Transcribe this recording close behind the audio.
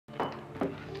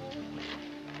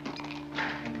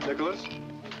Nicholas?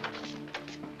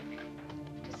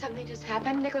 Did something just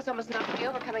happen? Nicholas almost knocked me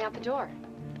over coming out the door.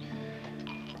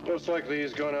 Most likely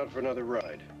he's gone out for another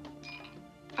ride.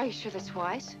 Are you sure that's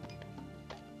wise?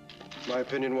 My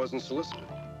opinion wasn't solicited.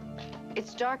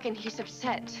 It's dark and he's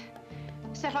upset.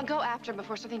 Stefan, go after him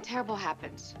before something terrible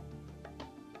happens.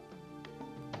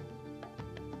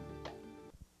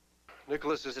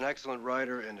 Nicholas is an excellent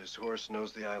rider and his horse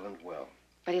knows the island well.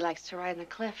 But he likes to ride on the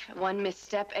cliff. One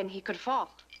misstep and he could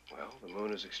fall. Well, the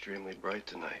moon is extremely bright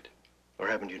tonight. Or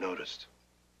haven't you noticed?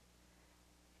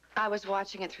 I was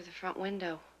watching it through the front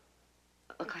window.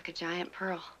 It looked like a giant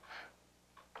pearl.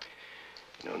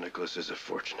 You know, Nicholas is a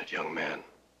fortunate young man.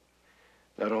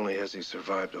 Not only has he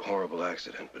survived a horrible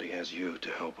accident, but he has you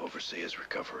to help oversee his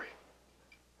recovery.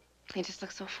 He just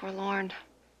looks so forlorn.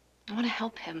 I want to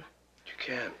help him. You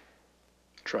can.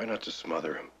 Try not to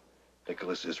smother him.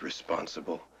 Nicholas is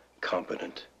responsible,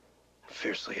 competent, and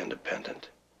fiercely independent.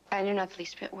 And you're not the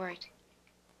least bit worried.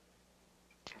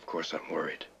 Of course I'm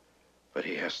worried, but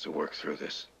he has to work through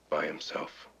this by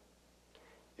himself.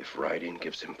 If riding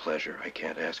gives him pleasure, I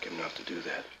can't ask him not to do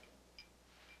that.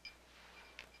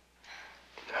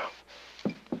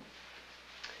 Now,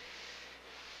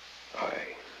 I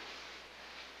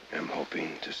am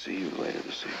hoping to see you later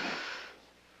this evening.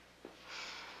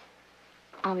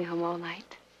 I'll be home all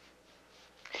night.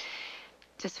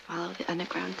 Just follow the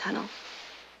underground tunnel.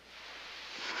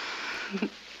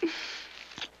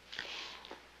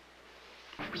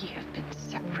 We have been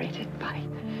separated by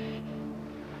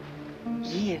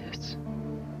years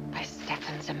by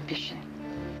Stefan's ambition.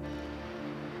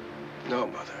 No,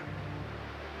 Mother.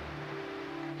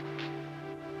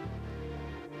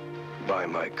 By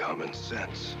my common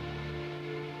sense.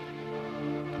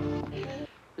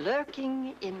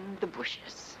 Lurking in the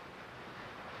bushes.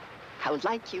 How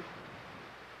like you.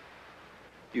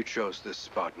 You chose this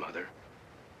spot, Mother.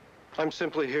 I'm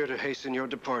simply here to hasten your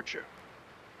departure.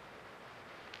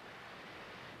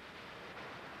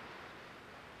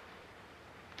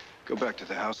 Go back to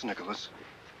the house, Nicholas.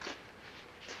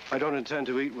 I don't intend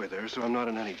to eat with her, so I'm not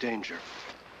in any danger.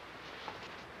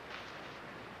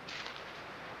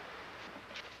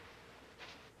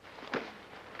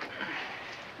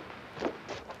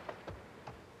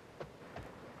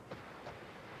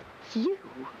 You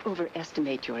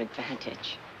overestimate your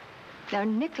advantage. Now,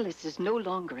 Nicholas is no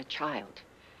longer a child.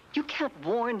 You can't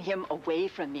warn him away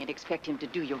from me and expect him to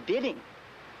do your bidding.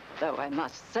 Though I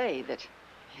must say that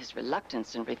his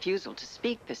reluctance and refusal to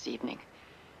speak this evening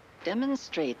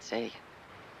demonstrates a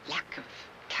lack of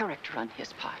character on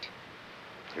his part.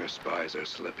 Your spies are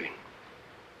slipping.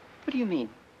 What do you mean?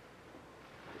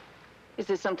 Is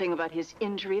there something about his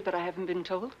injury that I haven't been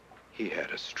told? He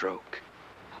had a stroke.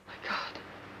 Oh, my God.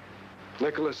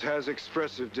 Nicholas has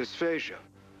expressive dysphagia.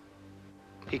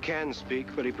 He can speak,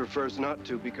 but he prefers not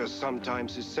to because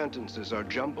sometimes his sentences are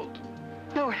jumbled.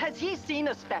 No, has he seen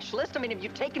a specialist? I mean, have you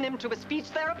taken him to a speech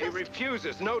therapist? He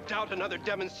refuses. No doubt another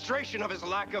demonstration of his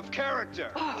lack of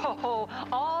character. Oh,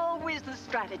 always the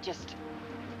strategist.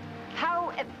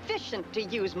 How efficient to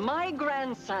use my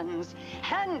grandson's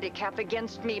handicap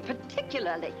against me,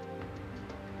 particularly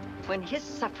when his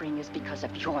suffering is because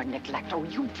of your neglect. Oh,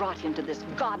 you brought him to this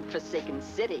godforsaken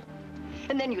city.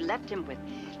 And then you left him with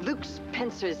Luke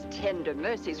Spencer's tender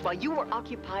mercies while you were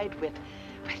occupied with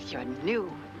your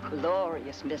new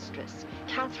glorious mistress,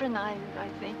 Katherine, I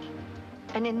think,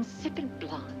 an insipid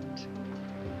blonde,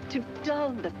 to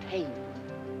dull the pain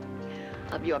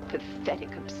of your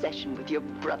pathetic obsession with your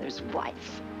brother's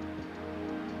wife.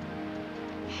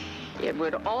 It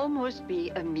would almost be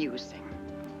amusing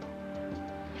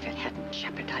if it hadn't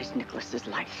jeopardized Nicholas's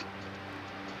life.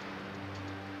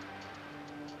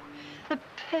 The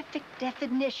perfect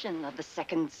definition of the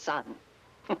second son.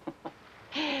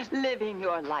 Living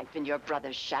your life in your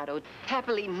brother's shadow.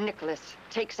 Happily, Nicholas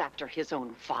takes after his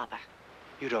own father.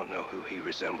 You don't know who he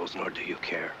resembles, nor do you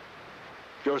care.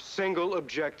 Your single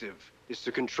objective is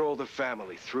to control the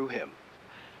family through him.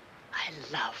 I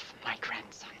love my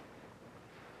grandson.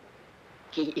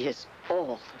 He is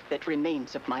all that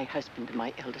remains of my husband and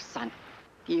my eldest son.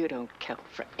 You don't count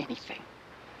for anything.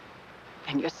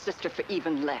 And your sister for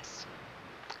even less.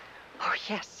 Oh,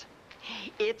 yes,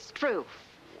 it's true.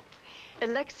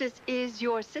 Alexis is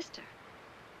your sister.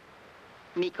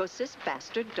 Mikos's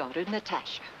bastard daughter,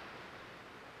 Natasha.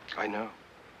 I know.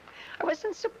 I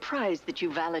wasn't surprised that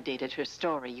you validated her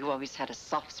story. You always had a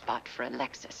soft spot for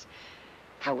Alexis.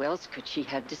 How else could she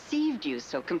have deceived you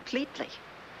so completely?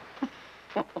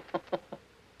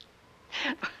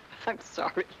 I'm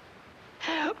sorry,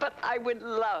 but I would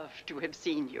love to have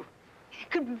seen you,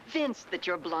 convinced that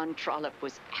your blonde trollop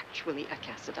was actually a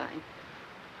Cassadine.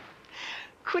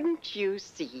 Couldn't you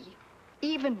see,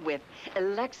 even with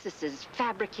Alexis's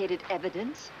fabricated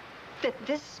evidence, that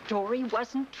this story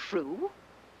wasn't true?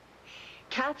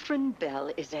 Catherine Bell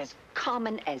is as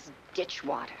common as ditch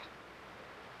water.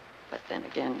 But then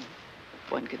again,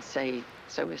 one could say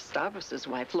so is Stavros's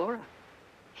wife, Laura.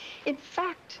 In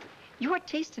fact, your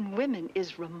taste in women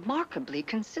is remarkably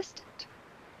consistent.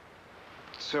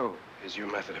 So is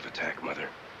your method of attack, Mother.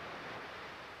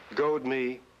 Goad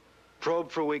me,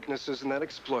 probe for weaknesses, and then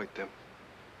exploit them.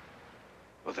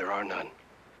 Well, there are none.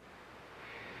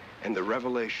 And the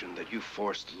revelation that you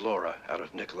forced Laura out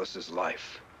of Nicholas's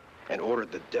life and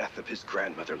ordered the death of his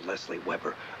grandmother, Leslie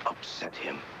Weber, upset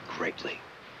him greatly.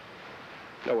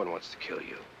 No one wants to kill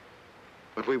you,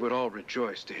 but we would all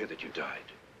rejoice to hear that you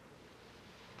died.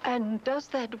 And does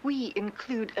that we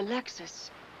include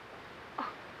Alexis? Oh,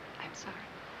 I'm sorry.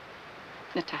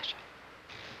 Natasha.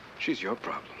 She's your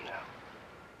problem now.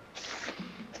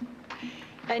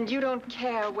 And you don't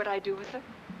care what I do with her?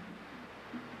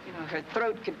 You know, her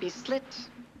throat could be slit,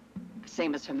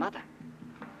 same as her mother.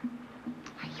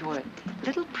 Your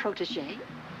little protege,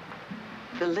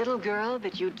 the little girl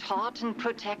that you taught and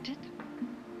protected,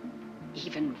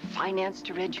 even financed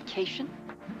her education,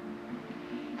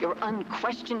 your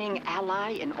unquestioning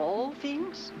ally in all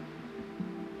things.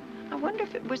 I wonder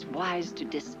if it was wise to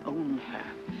disown her,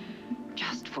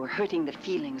 just for hurting the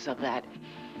feelings of that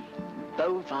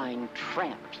bovine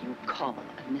tramp you call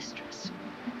a mistress.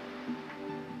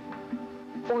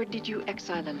 Or did you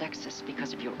exile Alexis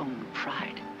because of your own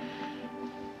pride?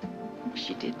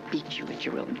 She did beat you at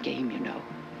your own game, you know.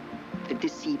 The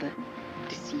deceiver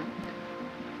deceived.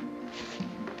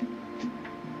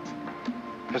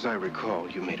 As I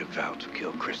recall, you made a vow to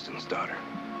kill Kristen's daughter.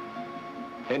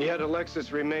 And yet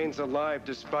Alexis remains alive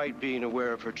despite being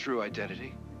aware of her true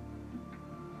identity.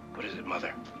 What is it,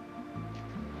 Mother?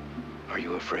 Are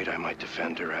you afraid I might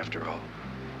defend her after all?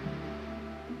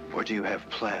 Or do you have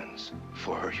plans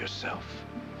for her yourself?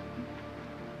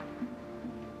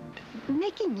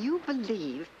 Making you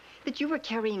believe that you were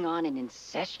carrying on an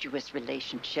incestuous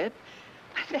relationship,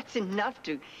 that's enough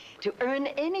to earn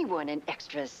anyone an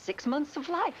extra 6 months of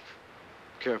life.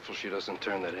 Careful she doesn't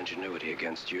turn that ingenuity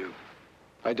against you.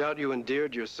 I doubt you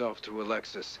endeared yourself to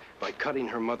Alexis by cutting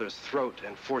her mother's throat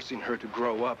and forcing her to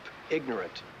grow up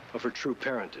ignorant of her true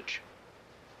parentage.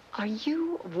 Are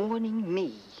you warning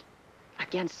me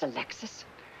against Alexis?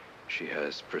 She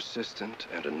has persistent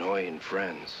and annoying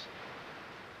friends.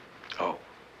 Oh,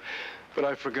 but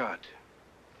I forgot.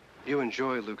 You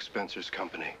enjoy Luke Spencer's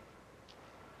company.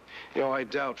 You know, I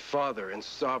doubt Father and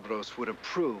Stavros would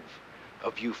approve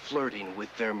of you flirting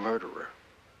with their murderer.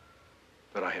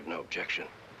 But I have no objection.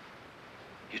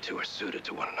 You two are suited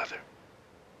to one another.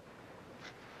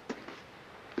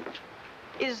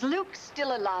 Is Luke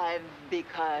still alive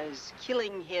because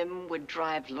killing him would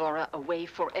drive Laura away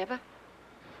forever?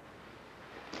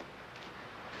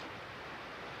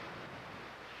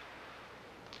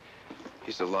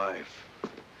 He's alive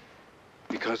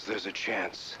because there's a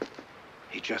chance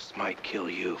he just might kill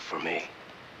you for me.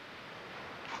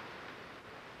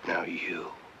 Now you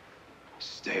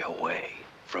stay away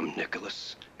from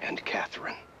Nicholas and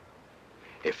Catherine.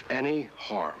 If any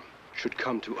harm should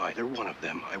come to either one of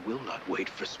them, I will not wait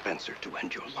for Spencer to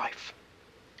end your life.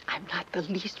 I'm not the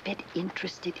least bit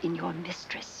interested in your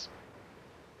mistress.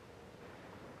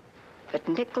 But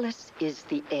Nicholas is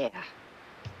the heir,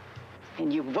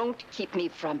 and you won't keep me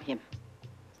from him.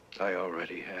 I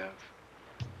already have.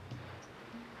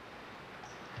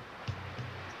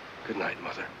 Good night,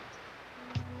 Mother.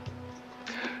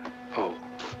 Oh.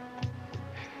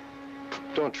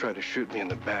 Don't try to shoot me in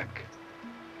the back.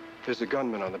 There's a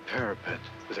gunman on the parapet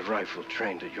with a rifle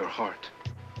trained at your heart.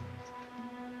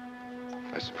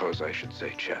 I suppose I should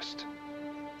say chest.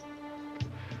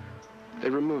 They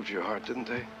removed your heart, didn't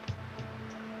they?